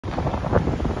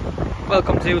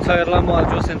Welcome to Toyota Lawnmower.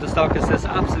 Just into stock is this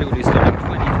absolutely stunning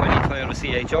 2020 Toyota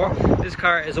CHR. This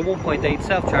car is a 1.8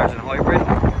 self-charging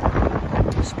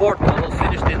hybrid, sport model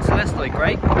finished in Celestite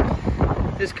Grey.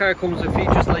 This car comes with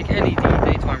features like LED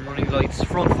daytime running lights,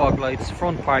 front fog lights,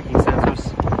 front parking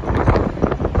sensors,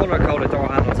 colour-coded door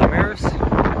handles and mirrors.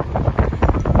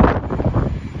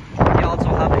 You also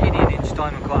have 18-inch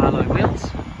diamond cut alloy wheels,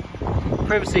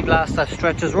 privacy glass that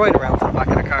stretches right around to the back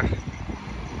of the car,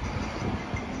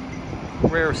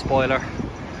 rear spoiler,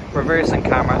 reversing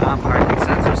camera and parking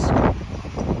sensors.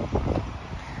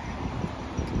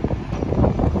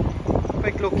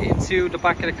 Quick look into the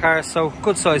back of the car. So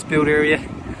good sized boot area,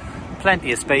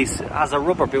 plenty of space, as a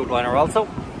rubber boot liner also.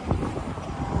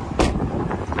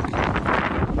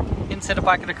 Into the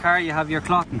back of the car you have your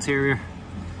cloth interior,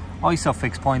 ISO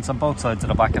fixed points on both sides of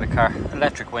the back of the car,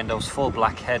 electric windows, full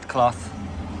black head cloth.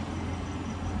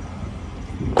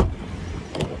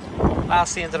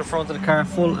 Lastly, into the front of the car,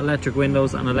 full electric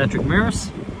windows and electric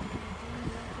mirrors.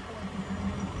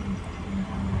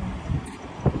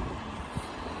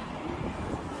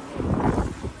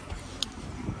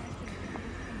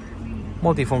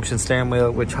 Multifunction steering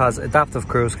wheel which has adaptive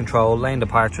cruise control, lane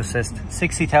departure assist,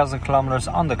 60,000 kilometers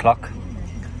on the clock,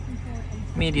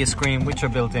 media screen with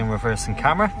your built-in reversing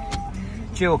camera,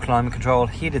 dual climate control,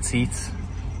 heated seats,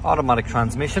 automatic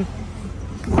transmission.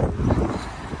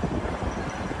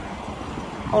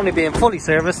 Only being fully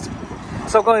serviced.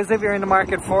 So guys, if you're in the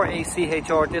market for a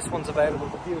CHR, this one's available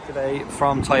to view today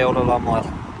from Toyota Lawnmower.